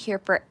to wait here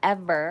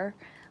forever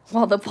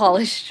while the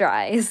polish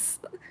dries.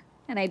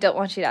 And I don't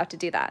want you to have to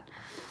do that.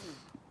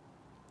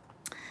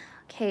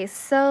 Okay,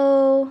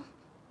 so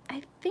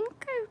I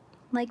think I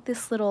like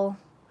this little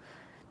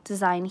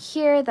design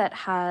here that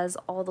has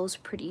all those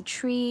pretty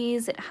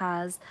trees. It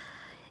has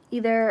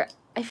either,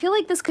 I feel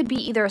like this could be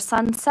either a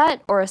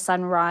sunset or a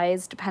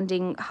sunrise,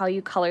 depending how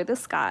you color the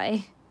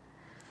sky.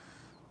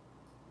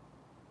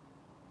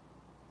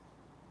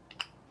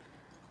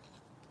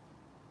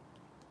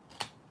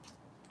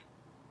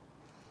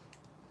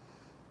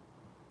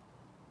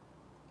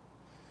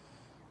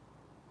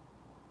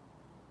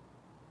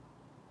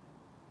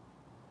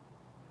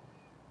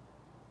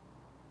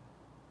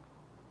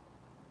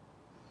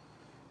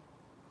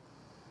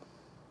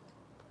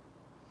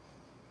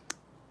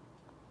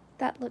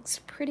 that looks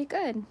pretty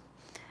good.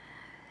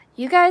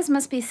 You guys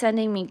must be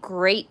sending me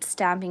great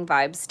stamping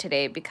vibes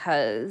today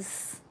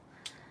because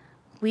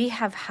we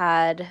have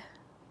had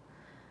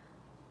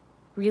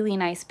really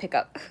nice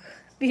pickup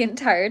the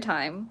entire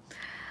time.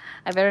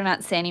 I better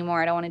not say any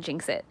more. I don't want to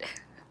jinx it.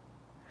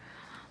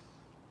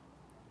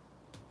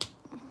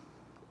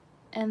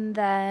 And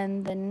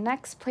then the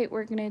next plate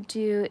we're going to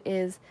do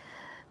is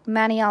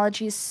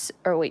Maniology's,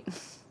 or wait,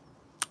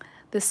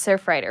 the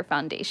Surfrider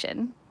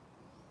Foundation.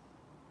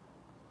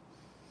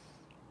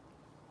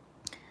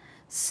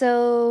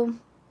 So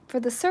for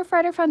the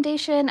Surfrider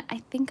Foundation,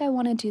 I think I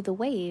want to do the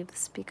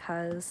waves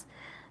because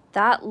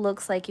that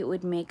looks like it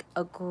would make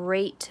a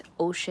great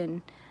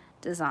ocean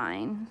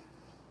design.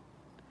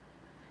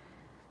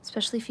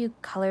 Especially if you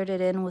colored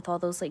it in with all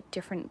those like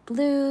different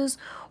blues,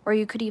 or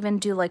you could even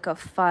do like a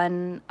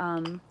fun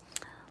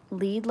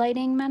lead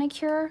lighting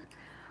manicure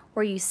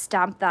where you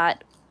stamp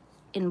that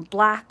in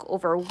black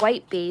over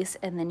white base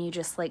and then you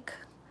just like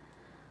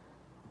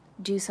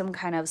do some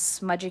kind of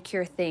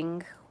smudgicure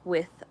thing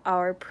with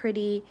our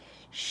pretty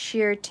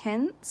sheer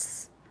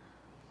tints.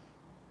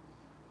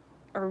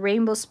 Our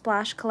Rainbow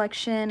Splash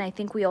collection. I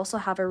think we also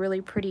have a really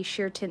pretty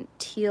sheer tint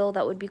teal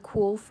that would be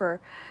cool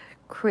for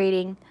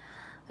creating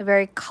a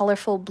very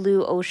colorful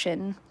blue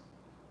ocean.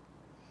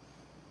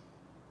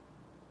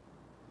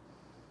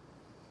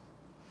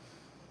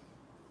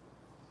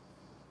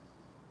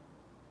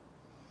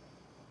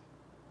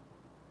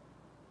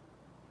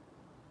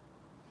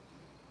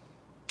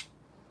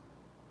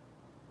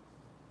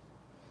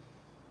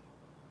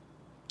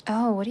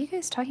 Oh, what are you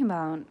guys talking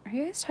about? Are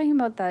you guys talking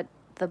about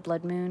the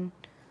blood moon?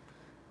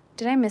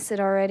 Did I miss it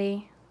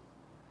already?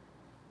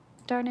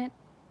 Darn it.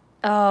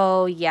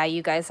 Oh, yeah,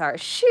 you guys are.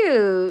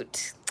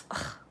 Shoot.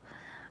 Ugh,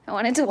 I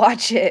wanted to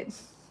watch it.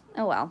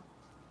 Oh, well.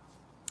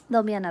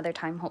 There'll be another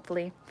time,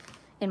 hopefully,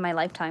 in my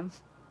lifetime.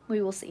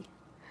 We will see.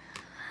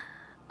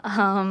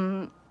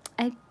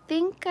 I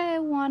think I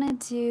want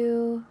to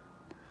do...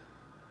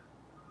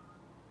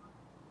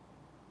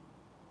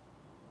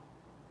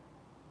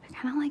 I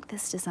kind of like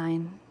this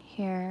design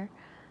here.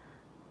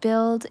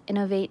 Build,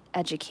 innovate,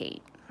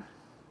 educate.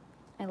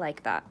 I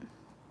like that.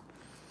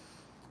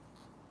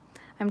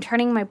 I'm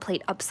turning my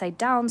plate upside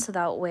down so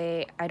that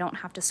way I don't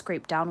have to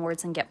scrape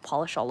downwards and get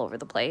polish all over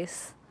the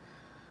place.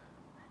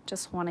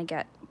 Just want to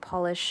get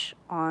polish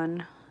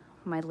on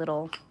my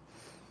little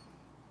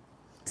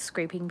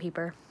scraping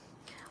paper.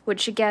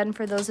 Which again,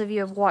 for those of you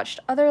who have watched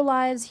other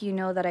lives, you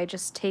know that I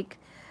just take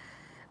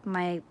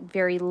my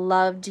very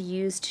loved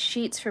used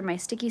sheets from my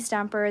sticky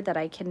stamper that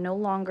I can no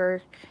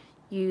longer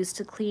use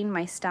to clean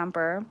my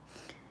stamper,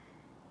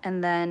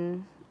 and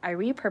then I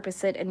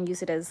repurpose it and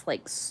use it as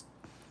like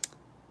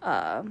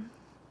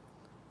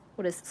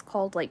what is this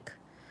called, like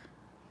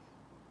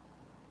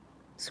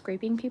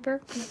scraping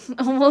paper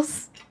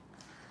almost.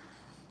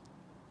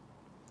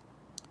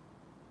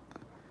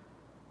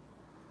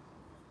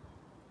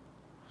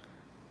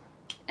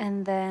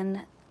 And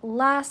then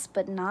last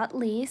but not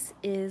least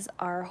is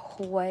our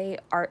Hawaii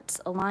Arts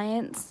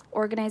Alliance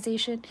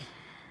organization.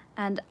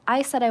 And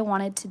I said I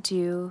wanted to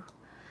do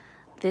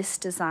this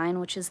design,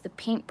 which is the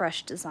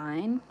paintbrush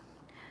design,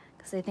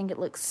 because I think it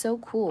looks so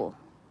cool.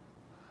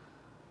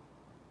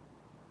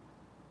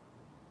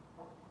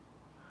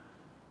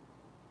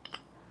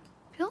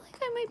 I feel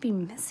like I might be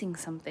missing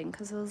something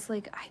because I was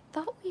like, I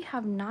thought we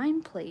have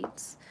 9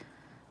 plates,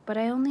 but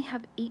I only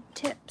have 8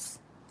 tips.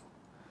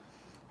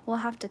 We'll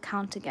have to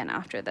count again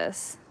after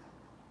this.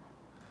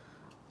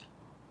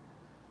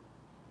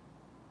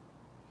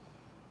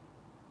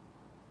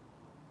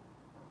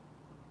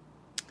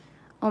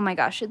 Oh my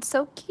gosh, it's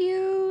so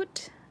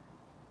cute.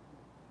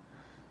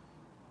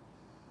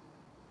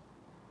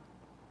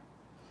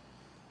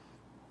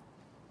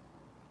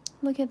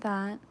 Look at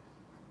that.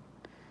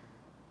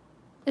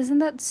 Isn't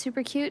that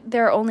super cute?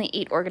 There are only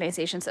 8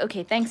 organizations.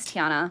 Okay, thanks,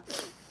 Tiana.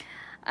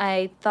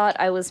 I thought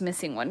I was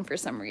missing one for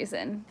some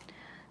reason.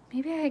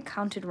 Maybe I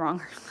counted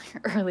wrong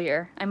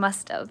earlier. I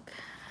must have,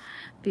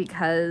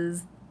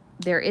 because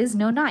there is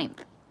no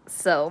 9th.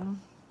 So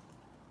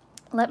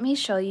let me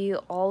show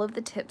you all of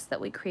the tips that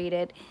we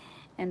created,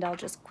 and I'll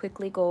just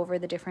quickly go over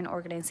the different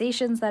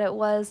organizations that it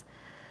was.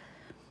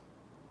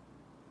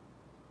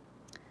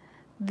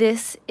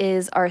 This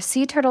is our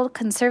Sea Turtle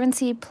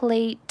Conservancy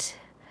plate,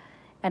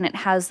 and it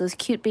has those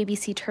cute baby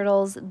sea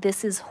turtles.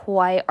 This is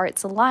Hawaii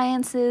Arts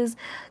Alliances,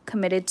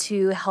 committed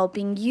to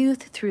helping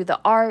youth through the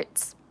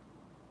arts.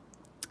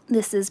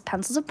 This is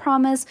Pencils of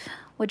Promise,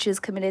 which is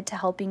committed to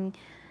helping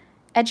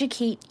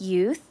educate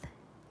youth.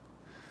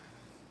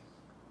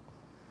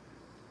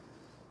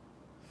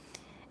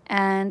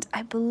 And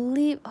I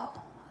believe, oh,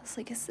 I was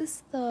like, is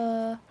this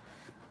the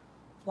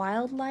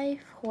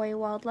wildlife, Hawaii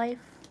Wildlife?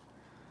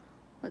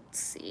 Let's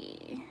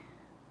see.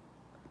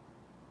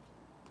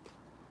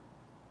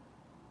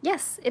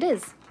 Yes, it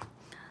is.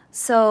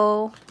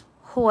 So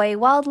Hawaii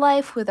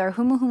Wildlife with our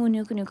Humu Humu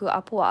Nuku Nuku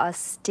Apua'a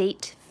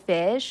state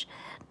fish,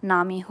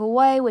 Nami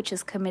Hawaii, which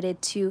is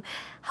committed to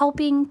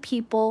helping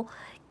people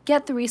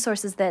get the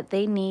resources that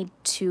they need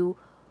to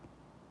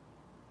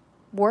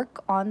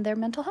work on their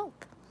mental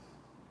health.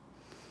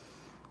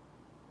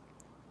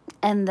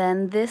 And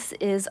then this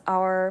is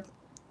our,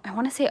 I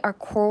want to say our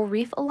Coral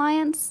Reef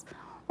Alliance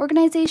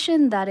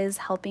organization that is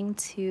helping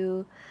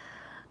to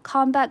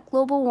combat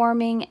global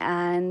warming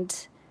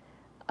and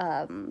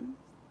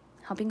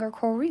helping our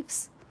coral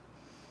reefs.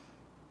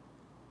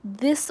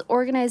 This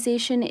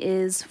organization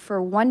is for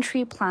One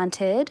Tree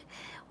Planted,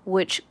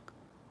 which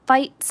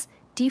fights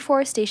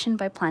deforestation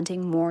by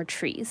planting more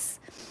trees.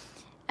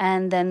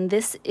 And then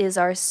this is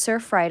our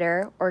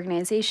Surfrider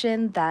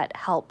organization that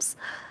helps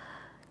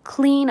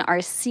clean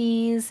our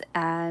seas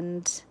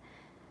and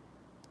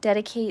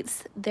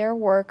dedicates their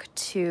work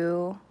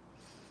to,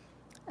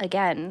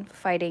 again,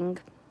 fighting,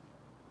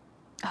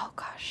 oh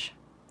gosh,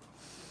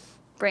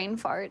 brain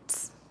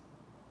farts.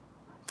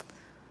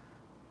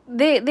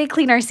 They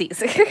clean our seas.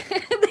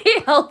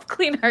 They help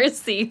clean our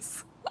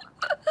seas.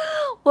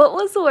 What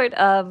was the word?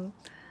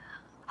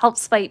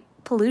 Helps fight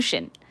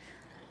pollution.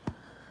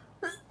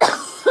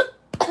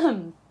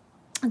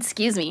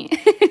 Excuse me.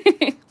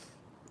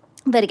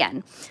 But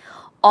again,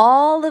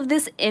 all of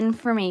this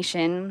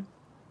information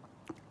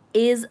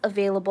is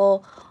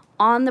available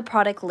on the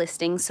product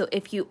listing. So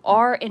if you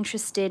are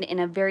interested in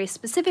a very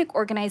specific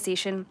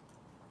organization,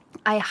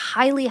 I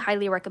highly,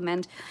 highly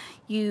recommend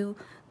you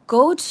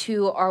go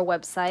to our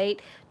website,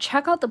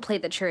 check out the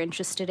plate that you're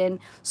interested in,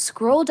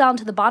 scroll down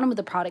to the bottom of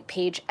the product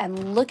page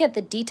and look at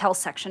the details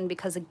section,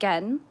 because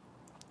again,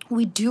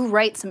 we do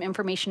write some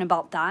information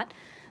about that.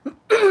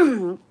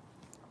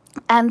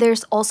 And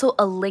there's also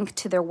a link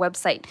to their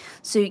website,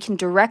 so you can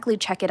directly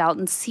check it out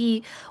and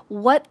see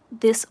what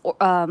this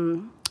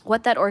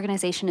what that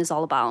organization is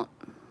all about.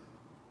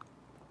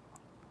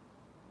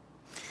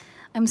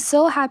 I'm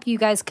so happy you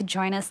guys could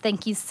join us.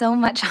 Thank you so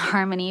much,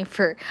 Harmony,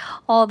 for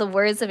all the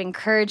words of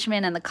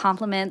encouragement and the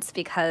compliments,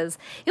 because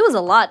it was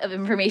a lot of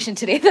information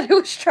today that I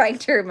was trying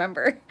to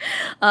remember.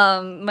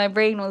 My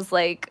brain was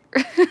like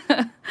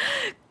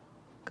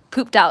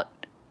pooped out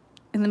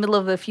in the middle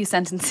of a few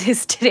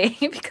sentences today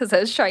because I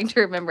was trying to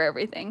remember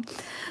everything.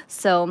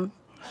 So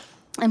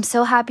I'm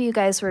so happy you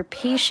guys were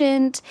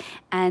patient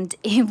and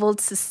able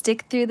to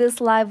stick through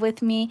this live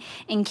with me.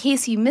 In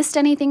case you missed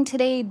anything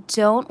today,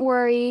 don't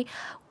worry.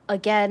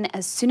 Again,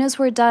 as soon as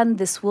we're done,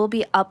 this will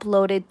be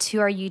uploaded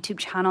to our YouTube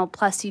channel.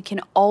 Plus, you can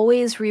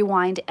always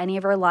rewind any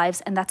of our lives,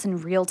 and that's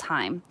in real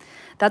time.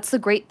 That's the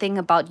great thing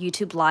about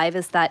YouTube Live,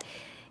 is that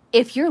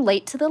if you're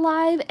late to the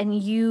live and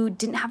you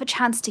didn't have a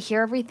chance to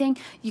hear everything,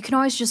 you can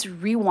always just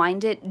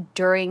rewind it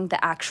during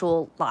the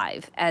actual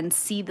live and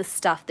see the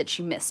stuff that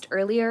you missed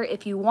earlier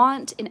if you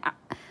want,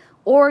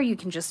 or you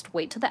can just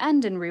wait to the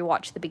end and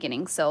rewatch the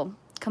beginning. So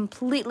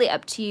completely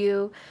up to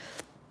you.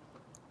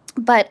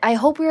 But I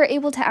hope we were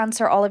able to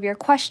answer all of your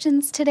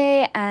questions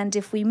today, and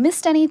if we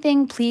missed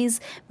anything,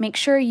 please make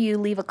sure you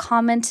leave a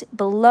comment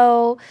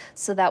below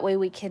so that way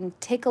we can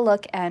take a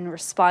look and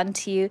respond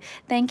to you.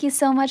 Thank you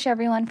so much,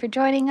 everyone, for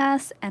joining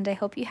us, and I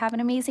hope you have an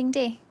amazing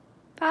day.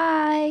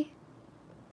 Bye!